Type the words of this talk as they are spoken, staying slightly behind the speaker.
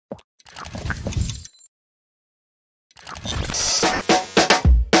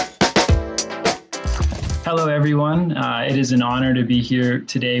Hello, everyone. It is an honor to be here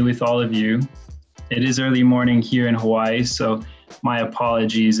today with all of you. It is early morning here in Hawaii, so my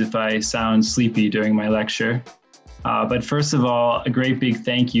apologies if I sound sleepy during my lecture. But first of all, a great big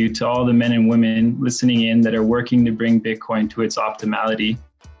thank you to all the men and women listening in that are working to bring Bitcoin to its optimality.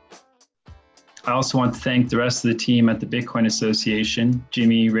 I also want to thank the rest of the team at the Bitcoin Association,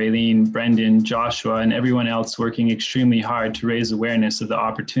 Jimmy, Raylene, Brendan, Joshua, and everyone else working extremely hard to raise awareness of the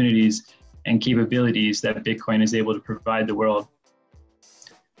opportunities and capabilities that Bitcoin is able to provide the world.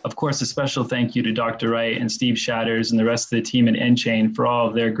 Of course, a special thank you to Dr. Wright and Steve Shatters and the rest of the team at nChain for all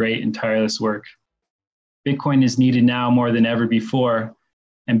of their great and tireless work. Bitcoin is needed now more than ever before,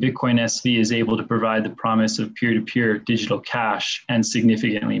 and Bitcoin SV is able to provide the promise of peer-to-peer digital cash and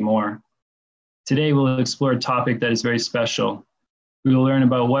significantly more. Today, we'll explore a topic that is very special. We will learn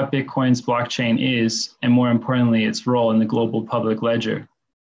about what Bitcoin's blockchain is, and more importantly, its role in the global public ledger.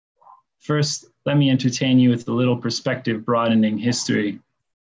 First, let me entertain you with a little perspective broadening history.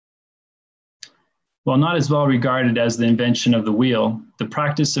 While not as well regarded as the invention of the wheel, the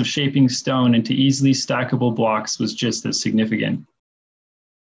practice of shaping stone into easily stackable blocks was just as significant.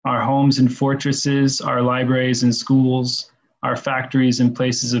 Our homes and fortresses, our libraries and schools, our factories and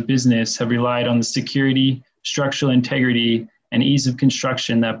places of business have relied on the security, structural integrity, and ease of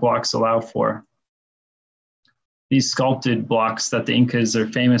construction that blocks allow for. These sculpted blocks that the Incas are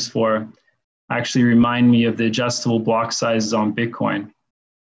famous for actually remind me of the adjustable block sizes on Bitcoin.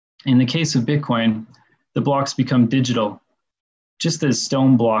 In the case of Bitcoin, the blocks become digital. Just as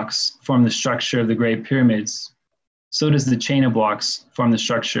stone blocks form the structure of the Great Pyramids, so does the chain of blocks form the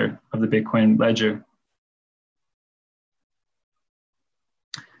structure of the Bitcoin ledger.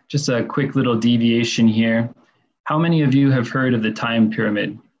 Just a quick little deviation here. How many of you have heard of the time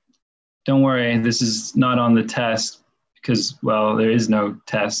pyramid? Don't worry, this is not on the test because, well, there is no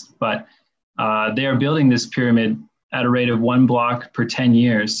test, but they are building this pyramid at a rate of 1 block per 10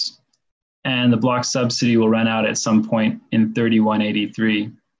 years. And the block subsidy will run out at some point in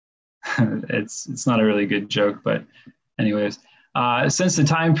 3183. It's not a really good joke, but anyways. Since the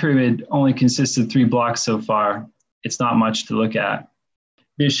time pyramid only consists of 3 blocks so far, it's not much to look at.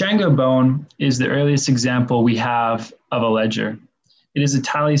 The Shango bone is the earliest example we have of a ledger. It is a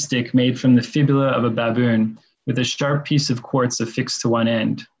tally stick made from the fibula of a baboon with a sharp piece of quartz affixed to one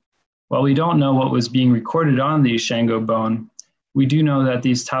end. While we don't know what was being recorded on the Shango bone, we do know that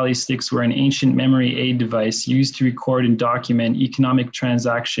these tally sticks were an ancient memory aid device used to record and document economic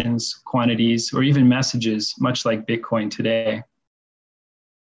transactions, quantities, or even messages, much like Bitcoin today.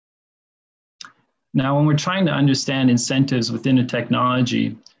 Now, when we're trying to understand incentives within a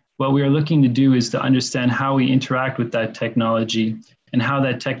technology, what we are looking to do is to understand how we interact with that technology and how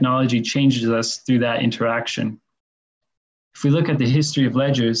that technology changes us through that interaction. If we look at the history of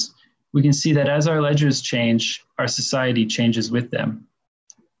ledgers, we can see that as our ledgers change, our society changes with them.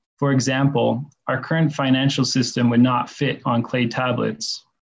 For example, our current financial system would not fit on clay tablets.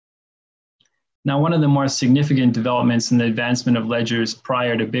 Now, one of the more significant developments in the advancement of ledgers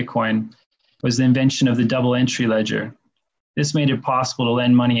prior to Bitcoin was the invention of the double entry ledger. This made it possible to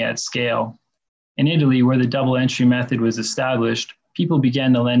lend money at scale. In Italy, where the double entry method was established, people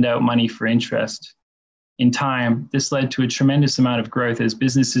began to lend out money for interest. In time, this led to a tremendous amount of growth as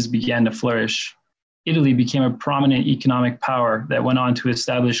businesses began to flourish. Italy became a prominent economic power that went on to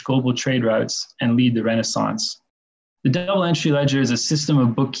establish global trade routes and lead the Renaissance. The double entry ledger is a system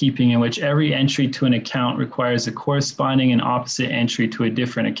of bookkeeping in which every entry to an account requires a corresponding and opposite entry to a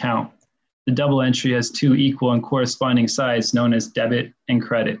different account. The double entry has 2 equal and corresponding sides known as debit and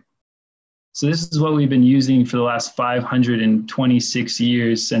credit. So this is what we've been using for the last 526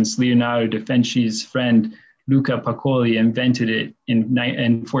 years since Leonardo da Vinci's friend Luca Pacioli invented it in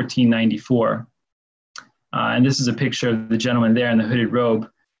 1494. And this is a picture of the gentleman there in the hooded robe.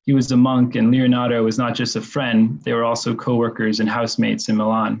 He was a monk, and Leonardo was not just a friend, they were also co-workers and housemates in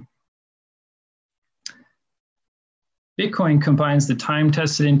Milan. Bitcoin combines the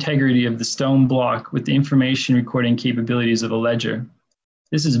time-tested integrity of the stone block with the information recording capabilities of a ledger.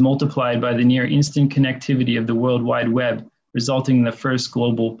 This is multiplied by the near instant connectivity of the World Wide Web, resulting in the first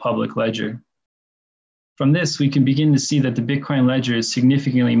global public ledger. From this, we can begin to see that the Bitcoin ledger is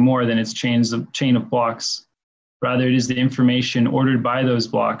significantly more than its chain of blocks. Rather, it is the information ordered by those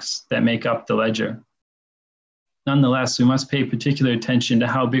blocks that make up the ledger. Nonetheless, we must pay particular attention to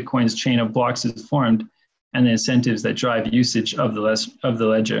how Bitcoin's chain of blocks is formed and the incentives that drive usage of the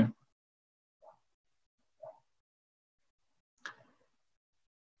ledger.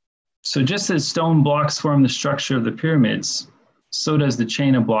 So just as stone blocks form the structure of the pyramids, so does the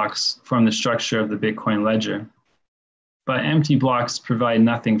chain of blocks form the structure of the Bitcoin ledger. But empty blocks provide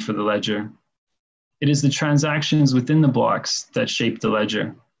nothing for the ledger. It is the transactions within the blocks that shape the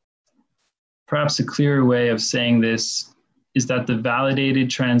ledger. Perhaps a clearer way of saying this is that the validated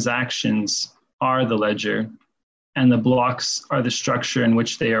transactions are the ledger, and the blocks are the structure in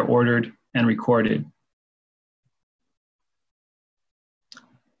which they are ordered and recorded.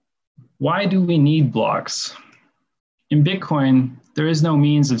 Why do we need blocks? In Bitcoin, there is no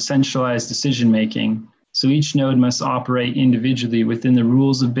means of centralized decision-making, so each node must operate individually within the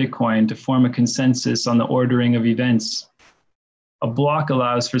rules of Bitcoin to form a consensus on the ordering of events. A block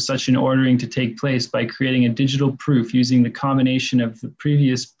allows for such an ordering to take place by creating a digital proof using the combination of the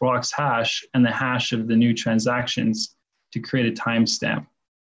previous block's hash and the hash of the new transactions to create a timestamp.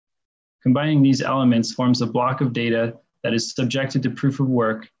 Combining these elements forms a block of data that is subjected to proof of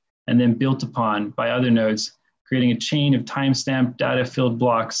work and then built upon by other nodes, creating a chain of timestamp data-filled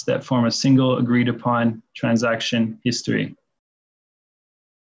blocks that form a single agreed-upon transaction history.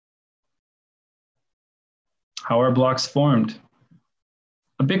 How are blocks formed?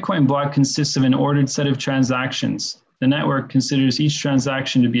 A Bitcoin block consists of an ordered set of transactions. The network considers each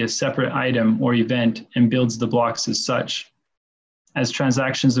transaction to be a separate item or event and builds the blocks as such. As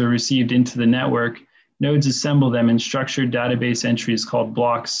transactions are received into the network, nodes assemble them in structured database entries called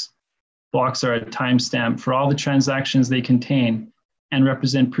blocks. Blocks are a timestamp for all the transactions they contain and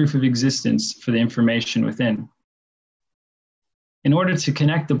represent proof of existence for the information within. In order to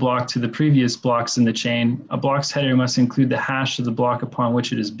connect the block to the previous blocks in the chain, a block's header must include the hash of the block upon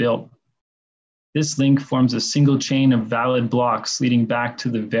which it is built. This link forms a single chain of valid blocks leading back to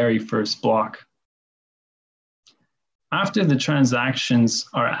the very first block. After the transactions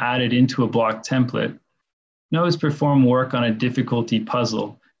are added into a block template, nodes perform work on a difficulty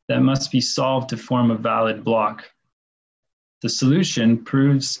puzzle that must be solved to form a valid block. The solution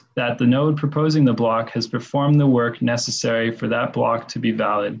proves that the node proposing the block has performed the work necessary for that block to be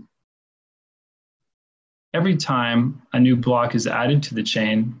valid. Every time a new block is added to the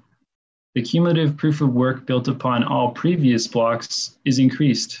chain, the cumulative proof of work built upon all previous blocks is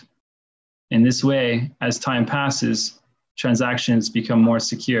increased. In this way, as time passes, transactions become more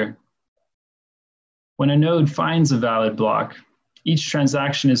secure. When a node finds a valid block, each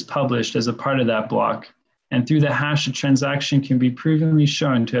transaction is published as a part of that block, and through the hash, a transaction can be provenly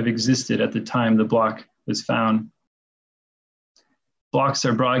shown to have existed at the time the block was found. Blocks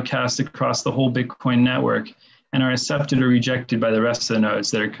are broadcast across the whole Bitcoin network and are accepted or rejected by the rest of the nodes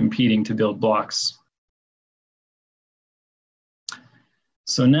that are competing to build blocks.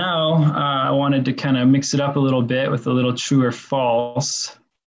 So now I wanted to kind of mix it up a little bit with a little true or false.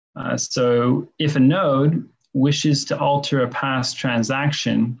 So if a node wishes to alter a past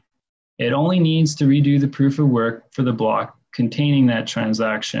transaction, it only needs to redo the proof of work for the block containing that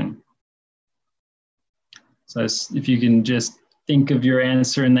transaction. So if you can just think of your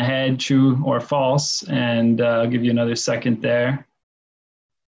answer in the head, true or false, and I'll give you another second there.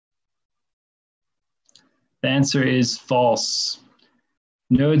 The answer is false.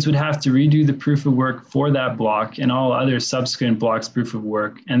 Nodes would have to redo the proof of work for that block and all other subsequent blocks' proof of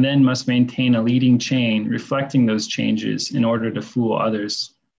work, and then must maintain a leading chain reflecting those changes in order to fool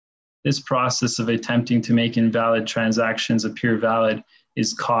others. This process of attempting to make invalid transactions appear valid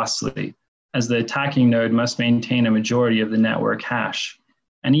is costly, as the attacking node must maintain a majority of the network hash.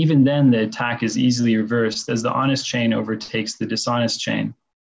 And even then, the attack is easily reversed as the honest chain overtakes the dishonest chain.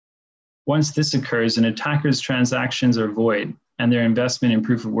 Once this occurs, an attacker's transactions are void, and their investment in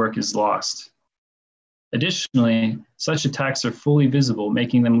proof of work is lost. Additionally, such attacks are fully visible,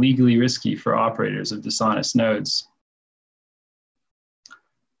 making them legally risky for operators of dishonest nodes.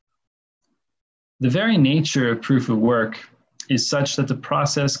 The very nature of proof of work is such that the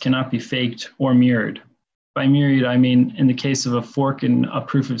process cannot be faked or mirrored. By mirrored, I mean in the case of a fork in a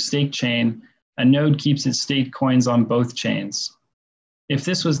proof of stake chain, a node keeps its staked coins on both chains. If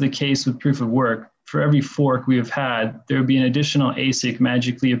this was the case with proof of work, for every fork we have had, there would be an additional ASIC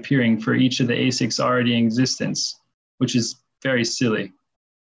magically appearing for each of the ASICs already in existence, which is very silly.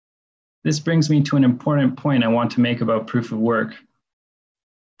 This brings me to an important point I want to make about proof of work.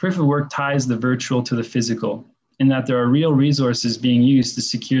 Proof of work ties the virtual to the physical, in that there are real resources being used to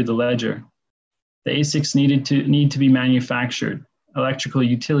secure the ledger. The ASICs need to be manufactured, electrical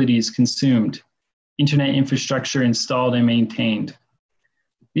utilities consumed, internet infrastructure installed and maintained.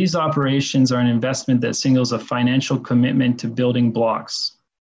 These operations are an investment that signals a financial commitment to building blocks.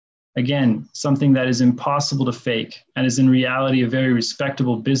 Again, something that is impossible to fake and is in reality a very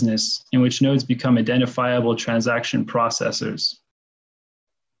respectable business in which nodes become identifiable transaction processors.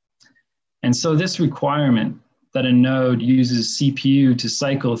 And so this requirement that a node uses CPU to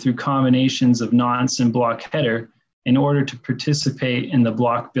cycle through combinations of nonce and block header in order to participate in the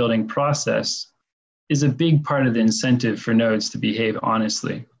block building process is a big part of the incentive for nodes to behave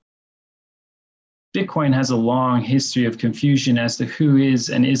honestly. Bitcoin has a long history of confusion as to who is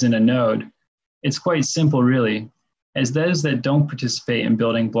and isn't a node. It's quite simple, really, as those that don't participate in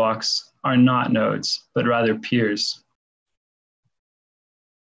building blocks are not nodes, but rather peers.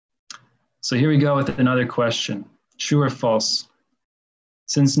 So here we go with another question, true or false?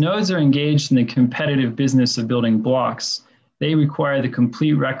 Since nodes are engaged in the competitive business of building blocks, they require the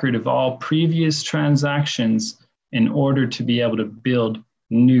complete record of all previous transactions in order to be able to build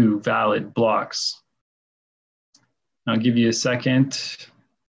new valid blocks. I'll give you a second.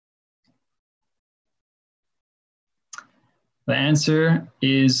 The answer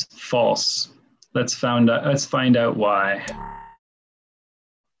is false. Let's find out why.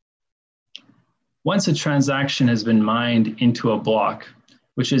 Once a transaction has been mined into a block,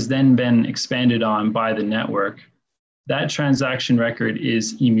 which has then been expanded on by the network, that transaction record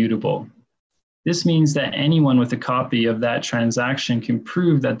is immutable. This means that anyone with a copy of that transaction can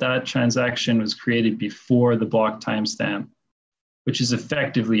prove that that transaction was created before the block timestamp, which is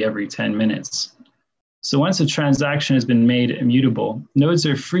effectively every 10 minutes. So once a transaction has been made immutable, nodes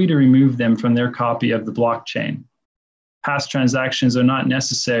are free to remove them from their copy of the blockchain. Past transactions are not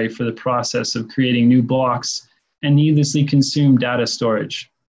necessary for the process of creating new blocks and needlessly consume data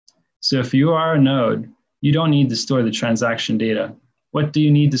storage. So if you are a node, you don't need to store the transaction data. What do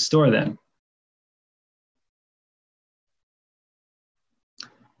you need to store then?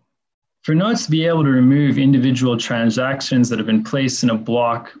 For nodes to be able to remove individual transactions that have been placed in a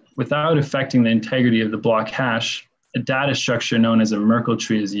block without affecting the integrity of the block hash, a data structure known as a Merkle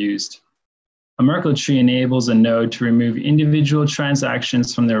tree is used. A Merkle tree enables a node to remove individual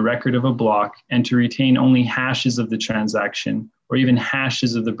transactions from their record of a block and to retain only hashes of the transaction or even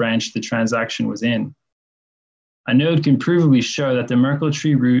hashes of the branch the transaction was in. A node can provably show that the Merkle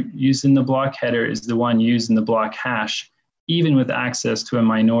tree root used in the block header is the one used in the block hash, even with access to a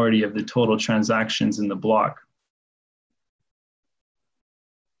minority of the total transactions in the block.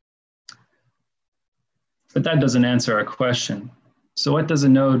 But that doesn't answer our question. So what does a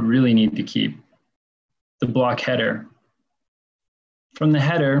node really need to keep? The block header. From the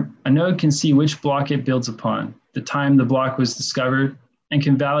header, a node can see which block it builds upon, the time the block was discovered, and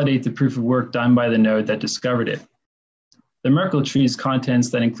can validate the proof of work done by the node that discovered it. The Merkle tree's contents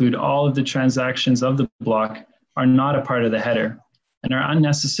that include all of the transactions of the block are not a part of the header and are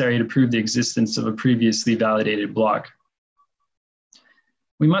unnecessary to prove the existence of a previously validated block.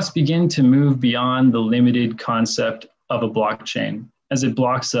 We must begin to move beyond the limited concept of a blockchain, as it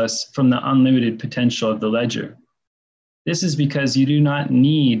blocks us from the unlimited potential of the ledger. This is because you do not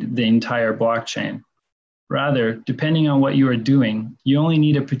need the entire blockchain. Rather, depending on what you are doing, you only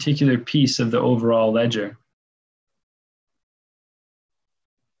need a particular piece of the overall ledger.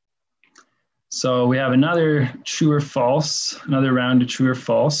 So we have another true or false, another round of true or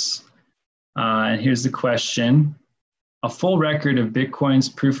false. And here's the question. A full record of Bitcoin's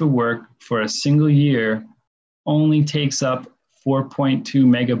proof of work for a single year only takes up 4.2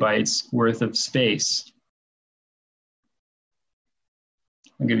 megabytes worth of space.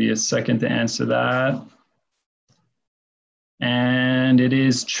 I'll give you a second to answer that. And it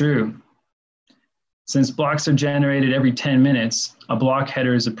is true. Since blocks are generated every 10 minutes, a block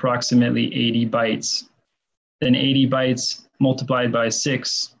header is approximately 80 bytes. Then 80 bytes multiplied by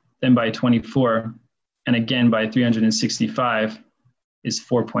 6, then by 24, and again by 365 is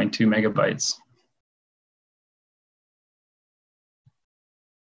 4.2 megabytes.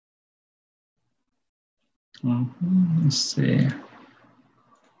 Let's see.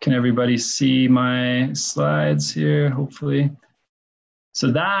 Can everybody see my slides here, hopefully?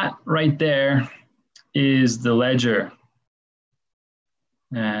 So that right there is the ledger.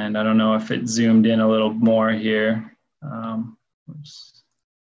 And I don't know if it zoomed in a little more here.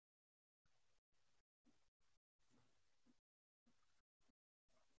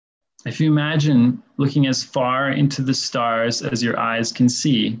 If you imagine looking as far into the stars as your eyes can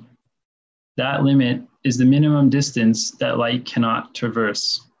see, that limit is the minimum distance that light cannot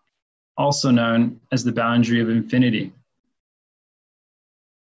traverse, also known as the boundary of infinity.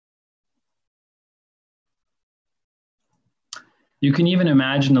 You can even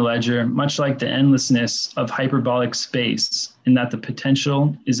imagine the ledger much like the endlessness of hyperbolic space in that the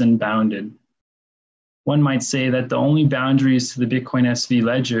potential is unbounded. One might say that the only boundaries to the Bitcoin SV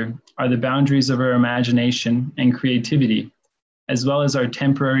ledger are the boundaries of our imagination and creativity, as well as our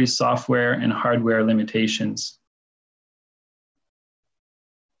temporary software and hardware limitations.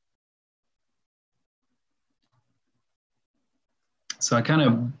 So I'm kind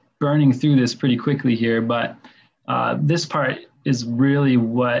of burning through this pretty quickly here, but this part is really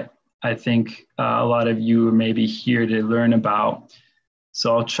what I think a lot of you are maybe here to learn about.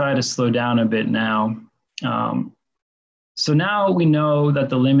 So I'll try to slow down a bit now. So now we know that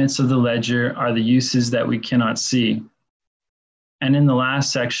the limits of the ledger are the uses that we cannot see. And in the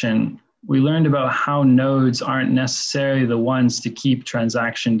last section, we learned about how nodes aren't necessarily the ones to keep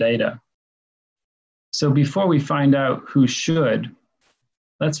transaction data. So before we find out who should,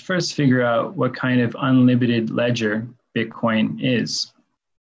 let's first figure out what kind of unlimited ledger Bitcoin is.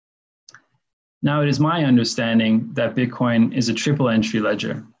 Now, it is my understanding that Bitcoin is a triple entry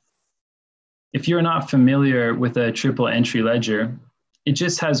ledger. If you're not familiar with a triple entry ledger, it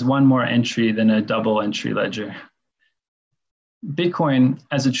just has one more entry than a double entry ledger. Bitcoin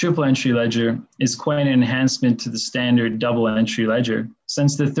as a triple entry ledger is quite an enhancement to the standard double entry ledger,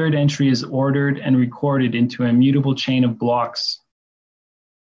 since the third entry is ordered and recorded into an immutable chain of blocks.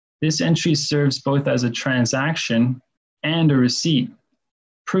 This entry serves both as a transaction and a receipt,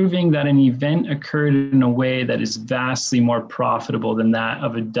 proving that an event occurred in a way that is vastly more profitable than that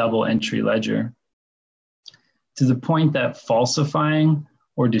of a double entry ledger, to the point that falsifying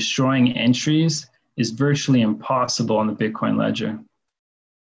or destroying entries is virtually impossible on the Bitcoin ledger.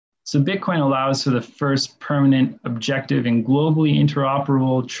 So Bitcoin allows for the first permanent, objective, and globally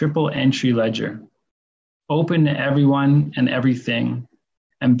interoperable triple entry ledger, open to everyone and everything,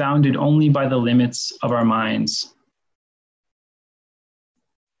 and bounded only by the limits of our minds.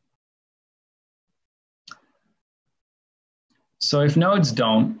 So if nodes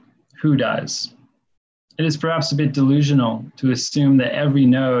don't, who does? It is perhaps a bit delusional to assume that every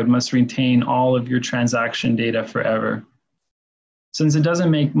node must retain all of your transaction data forever. Since it doesn't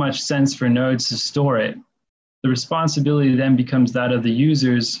make much sense for nodes to store it, the responsibility then becomes that of the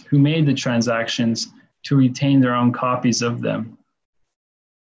users who made the transactions to retain their own copies of them.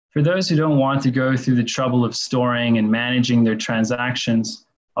 For those who don't want to go through the trouble of storing and managing their transactions,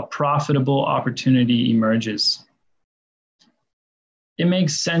 a profitable opportunity emerges. It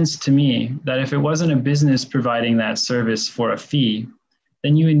makes sense to me that if it wasn't a business providing that service for a fee,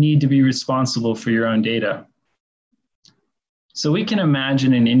 then you would need to be responsible for your own data. So we can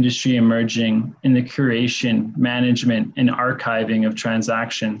imagine an industry emerging in the curation, management, and archiving of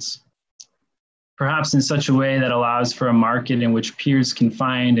transactions, perhaps in such a way that allows for a market in which peers can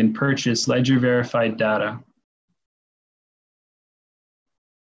find and purchase ledger-verified data.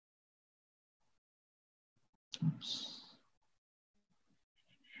 Oops.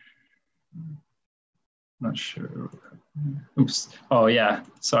 Not sure. Oops. Oh yeah.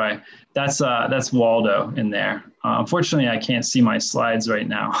 Sorry. That's Waldo in there. Unfortunately, I can't see my slides right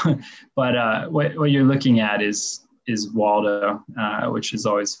now. But what you're looking at is Waldo, which is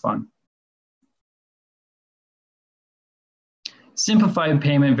always fun. Simplified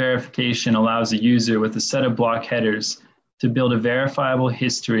payment verification allows a user with a set of block headers to build a verifiable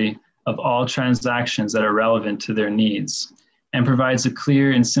history of all transactions that are relevant to their needs, and provides a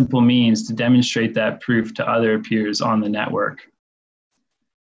clear and simple means to demonstrate that proof to other peers on the network.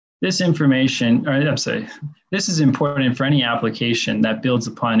 This is important for any application that builds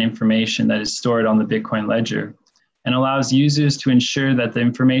upon information that is stored on the Bitcoin ledger and allows users to ensure that the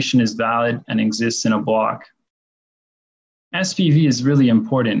information is valid and exists in a block. SPV is really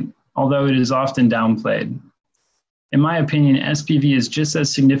important, although it is often downplayed. In my opinion, SPV is just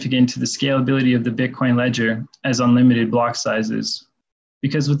as significant to the scalability of the Bitcoin ledger as unlimited block sizes.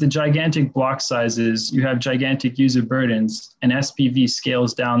 Because with the gigantic block sizes, you have gigantic user burdens, and SPV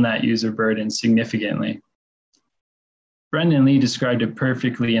scales down that user burden significantly. Brendan Lee described it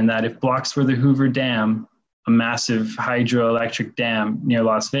perfectly in that if blocks were the Hoover Dam, a massive hydroelectric dam near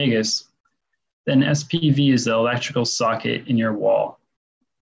Las Vegas, then SPV is the electrical socket in your wall.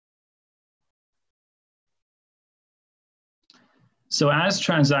 So as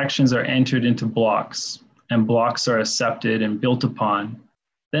transactions are entered into blocks, and blocks are accepted and built upon,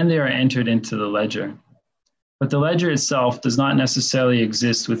 then they are entered into the ledger. But the ledger itself does not necessarily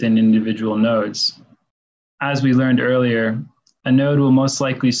exist within individual nodes. As we learned earlier, a node will most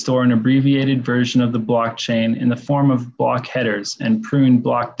likely store an abbreviated version of the blockchain in the form of block headers and pruned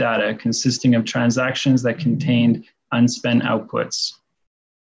block data consisting of transactions that contained unspent outputs.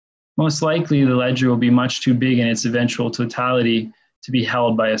 Most likely, the ledger will be much too big in its eventual totality to be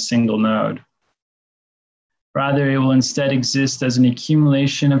held by a single node. Rather, it will instead exist as an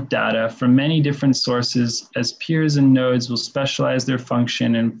accumulation of data from many different sources, as peers and nodes will specialize their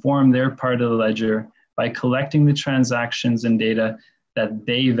function and form their part of the ledger by collecting the transactions and data that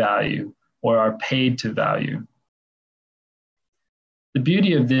they value or are paid to value. The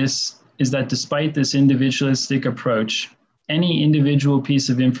beauty of this is that despite this individualistic approach, any individual piece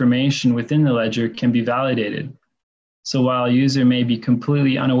of information within the ledger can be validated. So while a user may be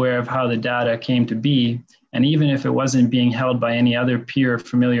completely unaware of how the data came to be, and even if it wasn't being held by any other peer or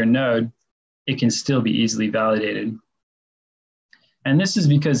familiar node, it can still be easily validated. And this is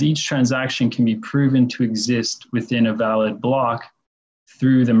because each transaction can be proven to exist within a valid block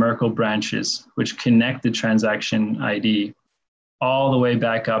through the Merkle branches, which connect the transaction ID all the way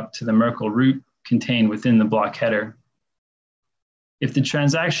back up to the Merkle root contained within the block header. If the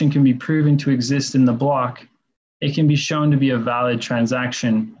transaction can be proven to exist in the block, it can be shown to be a valid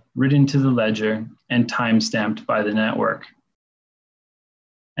transaction written to the ledger and time-stamped by the network.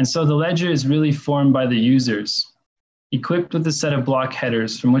 And so the ledger is really formed by the users, equipped with a set of block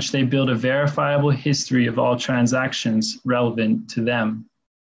headers from which they build a verifiable history of all transactions relevant to them,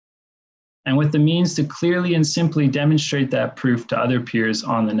 and with the means to clearly and simply demonstrate that proof to other peers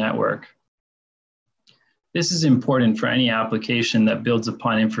on the network. This is important for any application that builds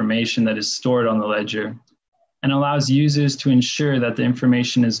upon information that is stored on the ledger and allows users to ensure that the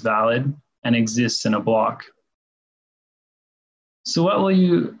information is valid and exists in a block. So what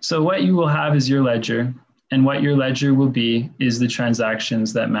you will have is your ledger, and what your ledger will be is the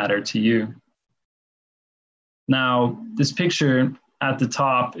transactions that matter to you. Now, this picture at the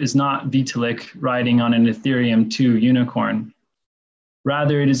top is not Vitalik riding on an Ethereum 2 unicorn.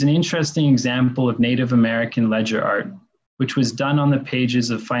 Rather, it is an interesting example of Native American ledger art, which was done on the pages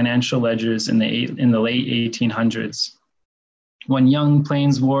of financial ledgers in the late 1800s. When young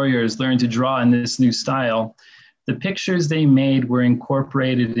Plains warriors learned to draw in this new style, the pictures they made were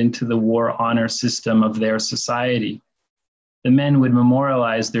incorporated into the war honor system of their society. The men would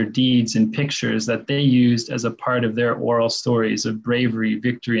memorialize their deeds in pictures that they used as a part of their oral stories of bravery,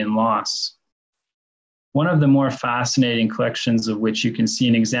 victory, and loss. One of the more fascinating collections of which you can see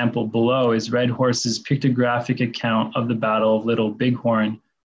an example below is Red Horse's pictographic account of the Battle of Little Bighorn,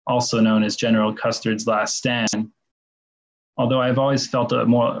 also known as General Custer's Last Stand. Although I've always felt a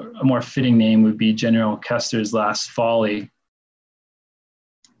more fitting name would be General Custer's Last Folly.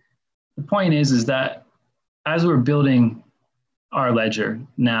 The point is that as we're building our ledger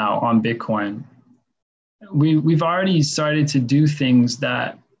now on Bitcoin, we've already started to do things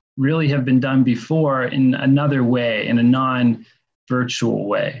that really have been done before in another way, in a non-virtual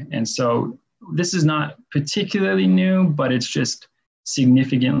way. And so this is not particularly new, but it's just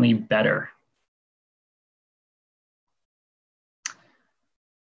significantly better.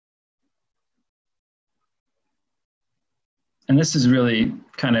 And this is really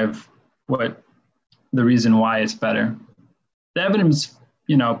kind of what the reason why it's better. The evidence,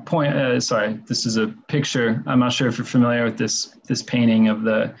 this is a picture. I'm not sure if you're familiar with this painting of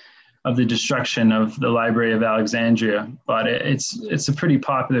the destruction of the Library of Alexandria, but it's a pretty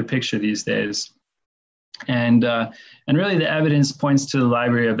popular picture these days. And really the evidence points to the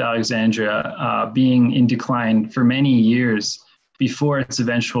Library of Alexandria being in decline for many years before its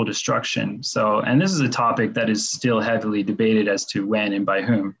eventual destruction. So, and this is a topic that is still heavily debated as to when and by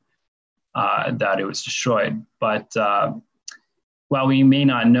whom that it was destroyed. But while we may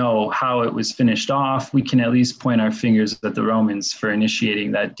not know how it was finished off, we can at least point our fingers at the Romans for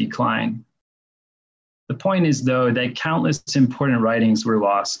initiating that decline. The point is, though, that countless important writings were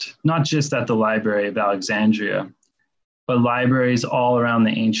lost, not just at the Library of Alexandria, but libraries all around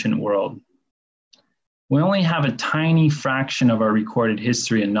the ancient world. We only have a tiny fraction of our recorded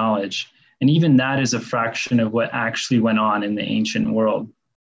history and knowledge, and even that is a fraction of what actually went on in the ancient world.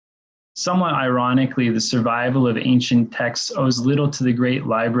 Somewhat ironically, the survival of ancient texts owes little to the great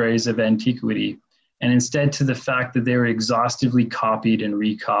libraries of antiquity, and instead to the fact that they were exhaustively copied and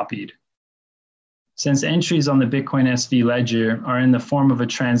recopied. Since entries on the Bitcoin SV ledger are in the form of a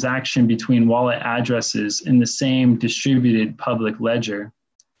transaction between wallet addresses in the same distributed public ledger,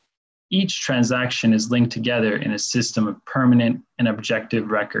 each transaction is linked together in a system of permanent and objective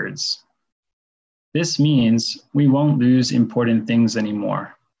records. This means we won't lose important things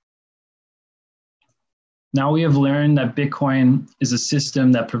anymore. Now we have learned that Bitcoin is a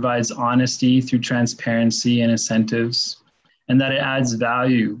system that provides honesty through transparency and incentives, and that it adds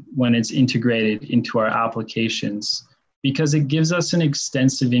value when it's integrated into our applications, because it gives us an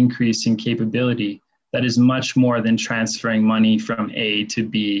extensive increase in capability that is much more than transferring money from A to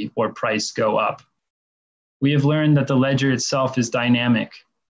B or price go up. We have learned that the ledger itself is dynamic,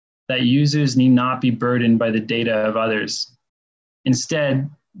 that users need not be burdened by the data of others. Instead,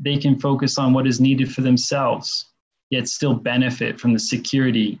 they can focus on what is needed for themselves, yet still benefit from the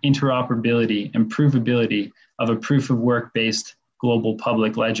security, interoperability, and provability of a proof-of-work-based global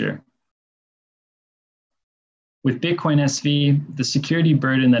public ledger. With Bitcoin SV, the security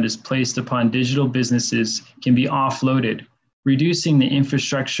burden that is placed upon digital businesses can be offloaded reducing the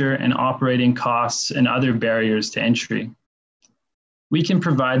infrastructure and operating costs and other barriers to entry. We can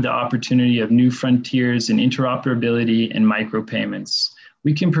provide the opportunity of new frontiers in interoperability and micropayments.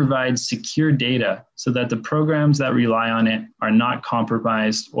 We can provide secure data so that the programs that rely on it are not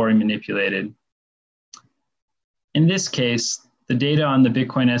compromised or manipulated. In this case, the data on the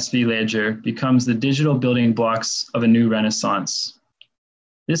Bitcoin SV ledger becomes the digital building blocks of a new renaissance.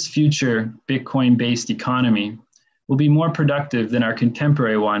 This future Bitcoin-based economy will be more productive than our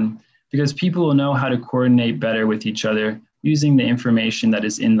contemporary one because people will know how to coordinate better with each other using the information that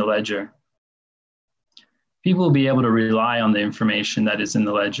is in the ledger. People will be able to rely on the information that is in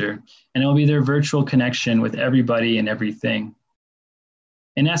the ledger, and it will be their virtual connection with everybody and everything.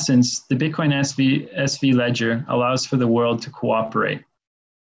 In essence, the Bitcoin SV ledger allows for the world to cooperate.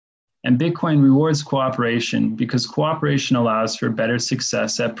 And Bitcoin rewards cooperation because cooperation allows for better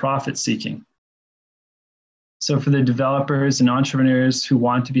success at profit seeking. So for the developers and entrepreneurs who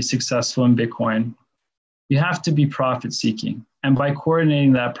want to be successful in Bitcoin, you have to be profit seeking. And by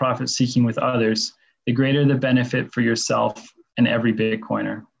coordinating that profit seeking with others, the greater the benefit for yourself and every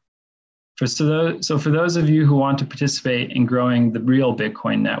Bitcoiner. So for those of you who want to participate in growing the real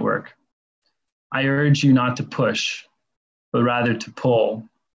Bitcoin network, I urge you not to push, but rather to pull,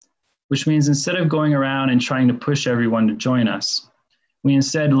 which means instead of going around and trying to push everyone to join us, we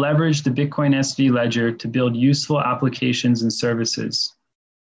instead leverage the Bitcoin SV ledger to build useful applications and services.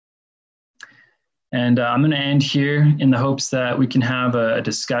 And I'm going to end here in the hopes that we can have a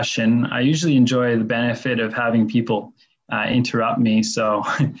discussion. I usually enjoy the benefit of having people interrupt me. So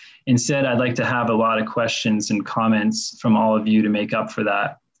instead, I'd like to have a lot of questions and comments from all of you to make up for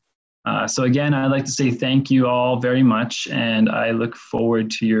that. So again, I'd like to say thank you all very much, and I look forward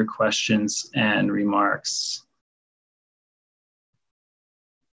to your questions and remarks.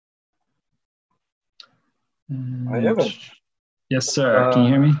 Yes, sir. Can you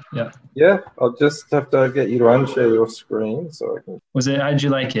hear me? Yeah. Yeah, I'll just have to get you to unshare your screen so I can. How'd you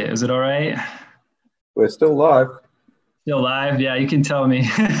like it? Was it all right? We're still live. Still live? Yeah, you can tell me.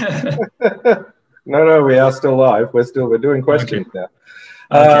 No, we are still live. We're doing questions now.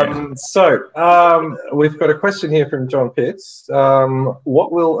 Okay. We've got a question here from John Pitts.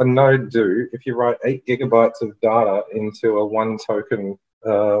 What will a node do if you write 8 gigabytes of data into a 1 token,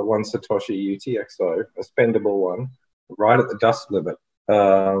 1 Satoshi UTXO, a spendable one, right at the dust limit?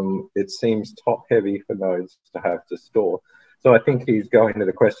 It seems top heavy for nodes to have to store. So I think he's going to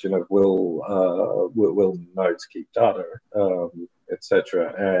the question of will nodes keep data,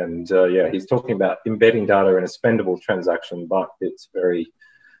 etc. And yeah, he's talking about embedding data in a spendable transaction, but it's very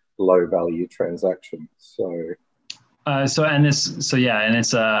low value transaction. So it's okay,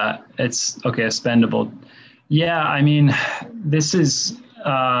 a spendable. Yeah, I mean, this is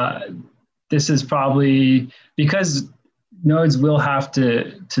probably because nodes will have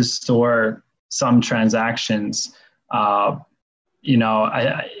to store some transactions. I'm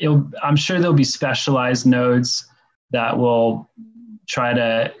sure there'll be specialized nodes that will try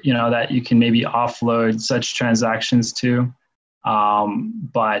to, that you can maybe offload such transactions to. Yeah,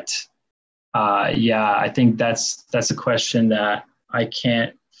 I think that's a question that I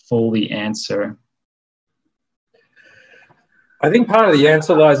can't fully answer. I think part of the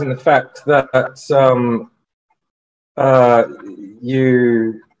answer lies in the fact that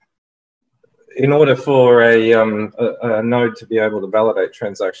in order for a node to be able to validate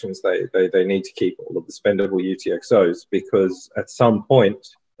transactions, they need to keep all of the spendable UTXOs, because at some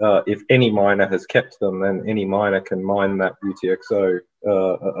point, if any miner has kept them, then any miner can mine that UTXO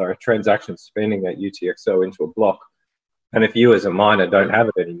or a transaction spending that UTXO into a block. And if you as a miner don't have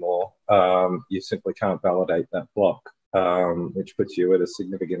it anymore, you simply can't validate that block, which puts you at a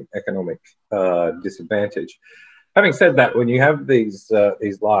significant economic disadvantage. Having said that, when you have these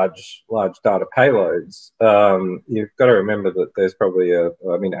large data payloads, you've got to remember that there's probably 8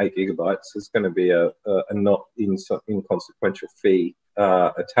 gigabytes is going to be a not inconsequential fee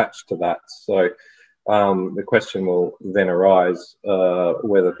attached to that. So the question will then arise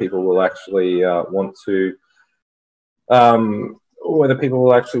whether people will actually want to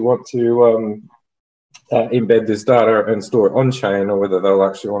embed this data and store it on chain, or whether they'll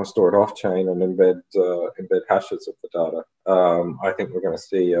actually want to store it off chain and embed hashes of the data. I think we're going to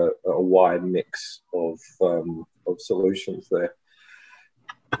see a wide mix of solutions there.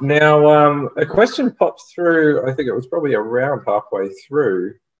 Now, a question pops through. I think it was probably around halfway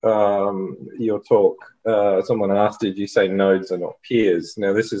through your talk. Someone asked, "Did you say nodes are not peers?"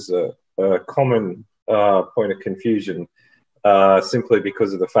 Now, this is a common point of confusion. Simply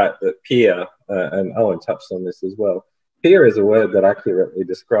because of the fact that peer, and Owen touched on this as well, peer is a word that accurately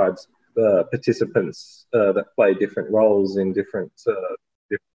describes participants that play different roles in different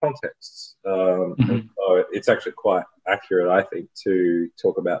contexts. And so it's actually quite accurate, I think, to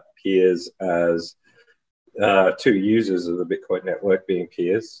talk about peers as two users of the Bitcoin network being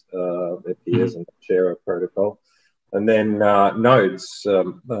peers. They're peers and share a protocol. And then nodes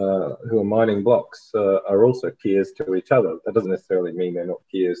who are mining blocks are also peers to each other. That doesn't necessarily mean they're not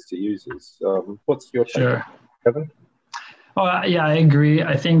peers to users. What's your take, Kevin? Oh, yeah, I agree.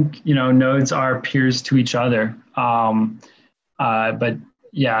 I think, nodes are peers to each other. But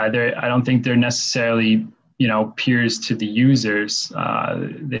yeah, I don't think they're necessarily, peers to the users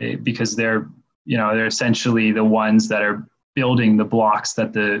because they're essentially the ones that are building the blocks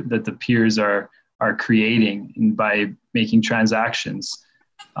that the peers are creating by making transactions.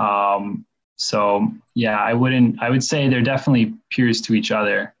 So yeah, I would say they're definitely peers to each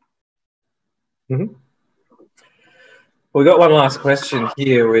other. Mm-hmm. We got one last question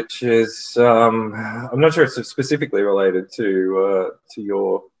here, which is I'm not sure it's specifically related to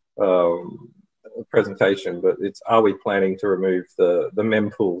your presentation, but it's, are we planning to remove the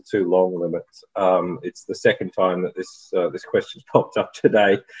mempool too long limit? It's the second time that this question's popped up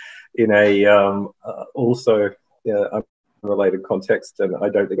today in a also unrelated context, and I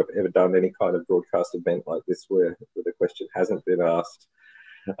don't think I've ever done any kind of broadcast event like this where the question hasn't been asked.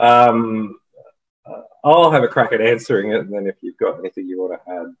 I'll have a crack at answering it, and then if you've got anything you want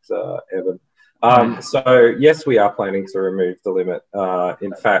to add, Evan. So yes, we are planning to remove the limit.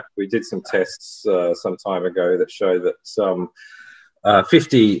 In fact, we did some tests some time ago that show that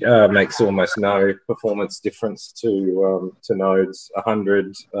 50 makes almost no performance difference to nodes.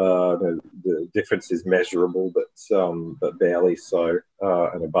 100, the difference is measurable, but barely so.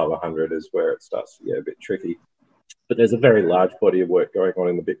 And above 100 is where it starts to get a bit tricky. But there's a very large body of work going on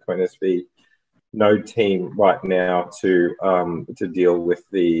in the Bitcoin SV node team right now to deal with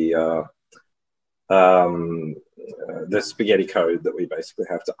the spaghetti code that we basically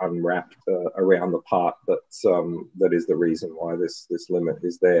have to unwrap around the part that is the reason why this limit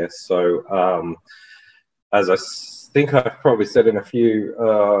is there. So as I think I've probably said in a few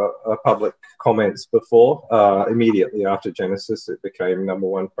public comments before, immediately after Genesis, it became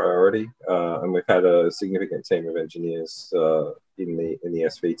 #1 priority, and we've had a significant team of engineers in the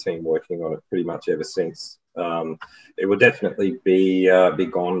SV team working on it pretty much ever since. It will definitely be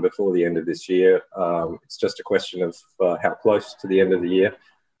gone before the end of this year. It's just a question of how close to the end of the year.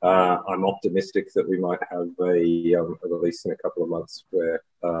 I'm optimistic that we might have a release in a couple of months where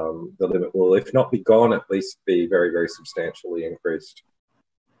the limit will, if not be gone, at least be very, very substantially increased.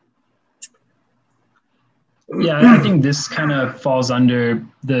 Yeah, I think this kind of falls under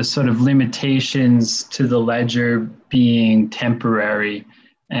the sort of limitations to the ledger being temporary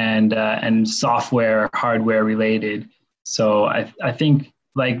and software, hardware related. So I think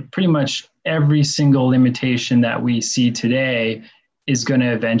like pretty much every single limitation that we see today is going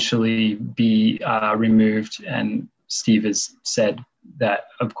to eventually be removed. And Steve has said that,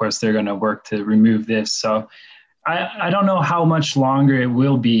 of course, they're going to work to remove this. So I don't know how much longer it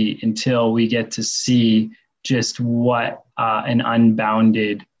will be until we get to see just what an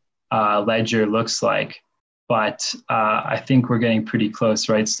unbounded ledger looks like. But I think we're getting pretty close,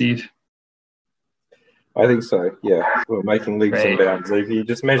 right, Steve? I think so, yeah. We're making leaps and bounds. If you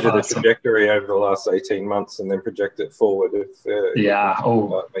just measure the trajectory over the last 18 months and then project it forward, if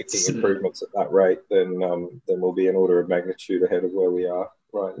making improvements at that rate, then we'll be an order of magnitude ahead of where we are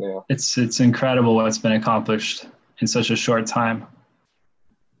right now. It's incredible what's been accomplished in such a short time.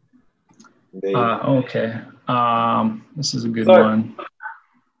 Okay. This is a good one.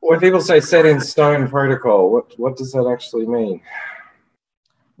 When people say set in stone protocol, what does that actually mean?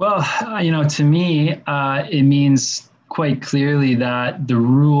 Well, to me, it means quite clearly that the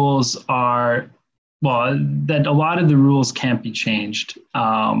rules are, that a lot of the rules can't be changed.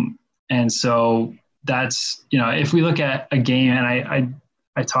 And so that's, if we look at a game, and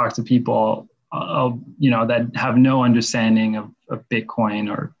I talk to people, that have no understanding of Bitcoin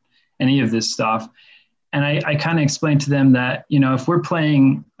or any of this stuff. And I kind of explain to them that, if we're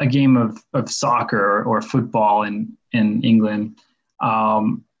playing a game of soccer or football in England,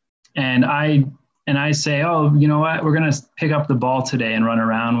 and I say, oh, you know what, we're going to pick up the ball today and run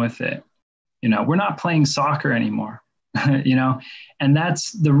around with it. We're not playing soccer anymore, and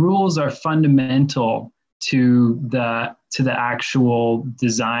that's, the rules are fundamental to the actual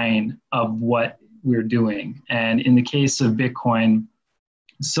design of what we're doing. And in the case of Bitcoin,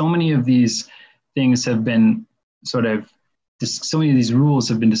 so many of these things have been so many of these rules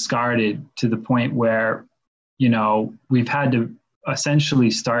have been discarded to the point where, we've had to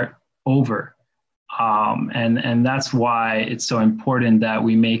essentially start over. And that's why it's so important that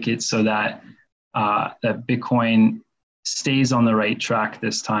we make it so that that Bitcoin stays on the right track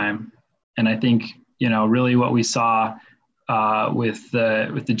this time. And I think, you know, really what we saw with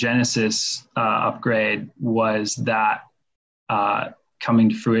the Genesis upgrade was that coming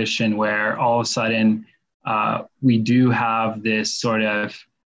to fruition, where all of a sudden we do have this sort of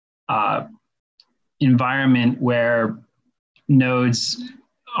environment where nodes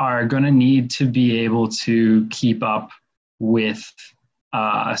are going to need to be able to keep up with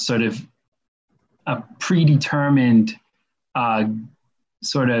sort of a predetermined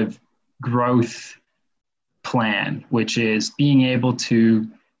sort of growth plan, which is being able to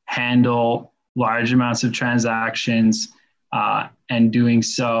handle large amounts of transactions and doing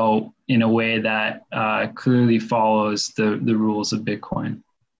so in a way that clearly follows the rules of Bitcoin.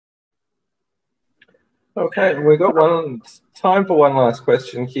 Okay, we've got time for one last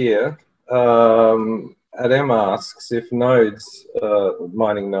question here. Adam asks, if nodes,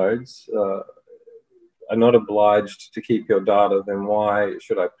 mining nodes, are not obliged to keep your data, then why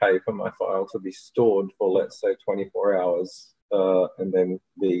should I pay for my file to be stored for, let's say, 24 hours and then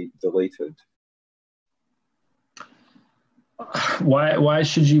be deleted? Why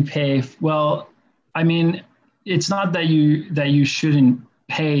should you pay? Well, I mean, it's not that you shouldn't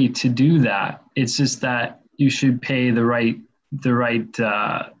pay to do that. It's just that you should pay the right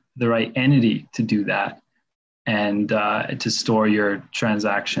entity to do that, and to store your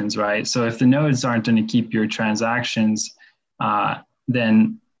transactions, right? So if the nodes aren't going to keep your transactions,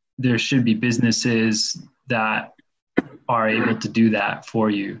 then there should be businesses that are able to do that for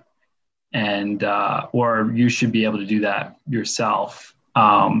you, and or you should be able to do that yourself.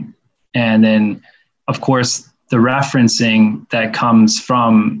 And then, of course, the referencing that comes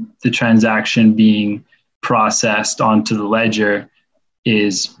from the transaction being processed onto the ledger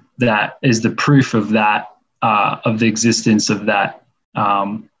is the proof of that, of the existence of that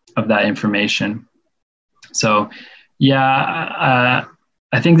information. So, yeah,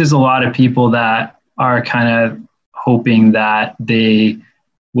 I think there's a lot of people that are kind of hoping that they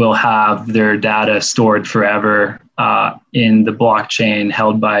will have their data stored forever in the blockchain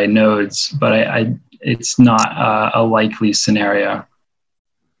held by nodes, but it's not a likely scenario.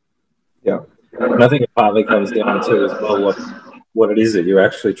 Yeah, and I think it partly comes down to as well what it is that you're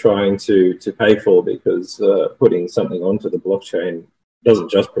actually trying to pay for, because putting something onto the blockchain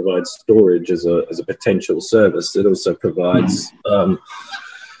doesn't just provide storage as a potential service; it also provides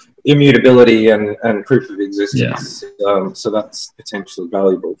immutability and proof of existence. Yeah. So that's potentially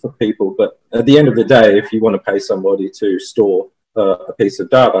valuable for people. But at the end of the day, if you want to pay somebody to store a piece of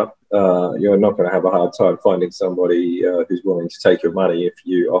data, you're not going to have a hard time finding somebody who's willing to take your money if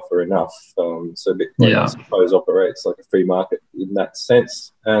you offer enough. So Bitcoin, I suppose, operates like a free market in that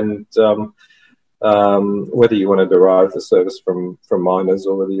sense. And whether you want to derive the service from miners,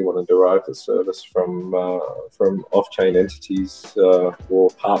 or whether you want to derive the service from off-chain entities or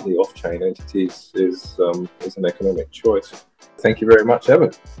partly off-chain entities is an economic choice. Thank you very much,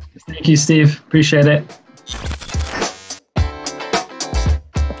 Evan. Thank you, Steve. Appreciate it.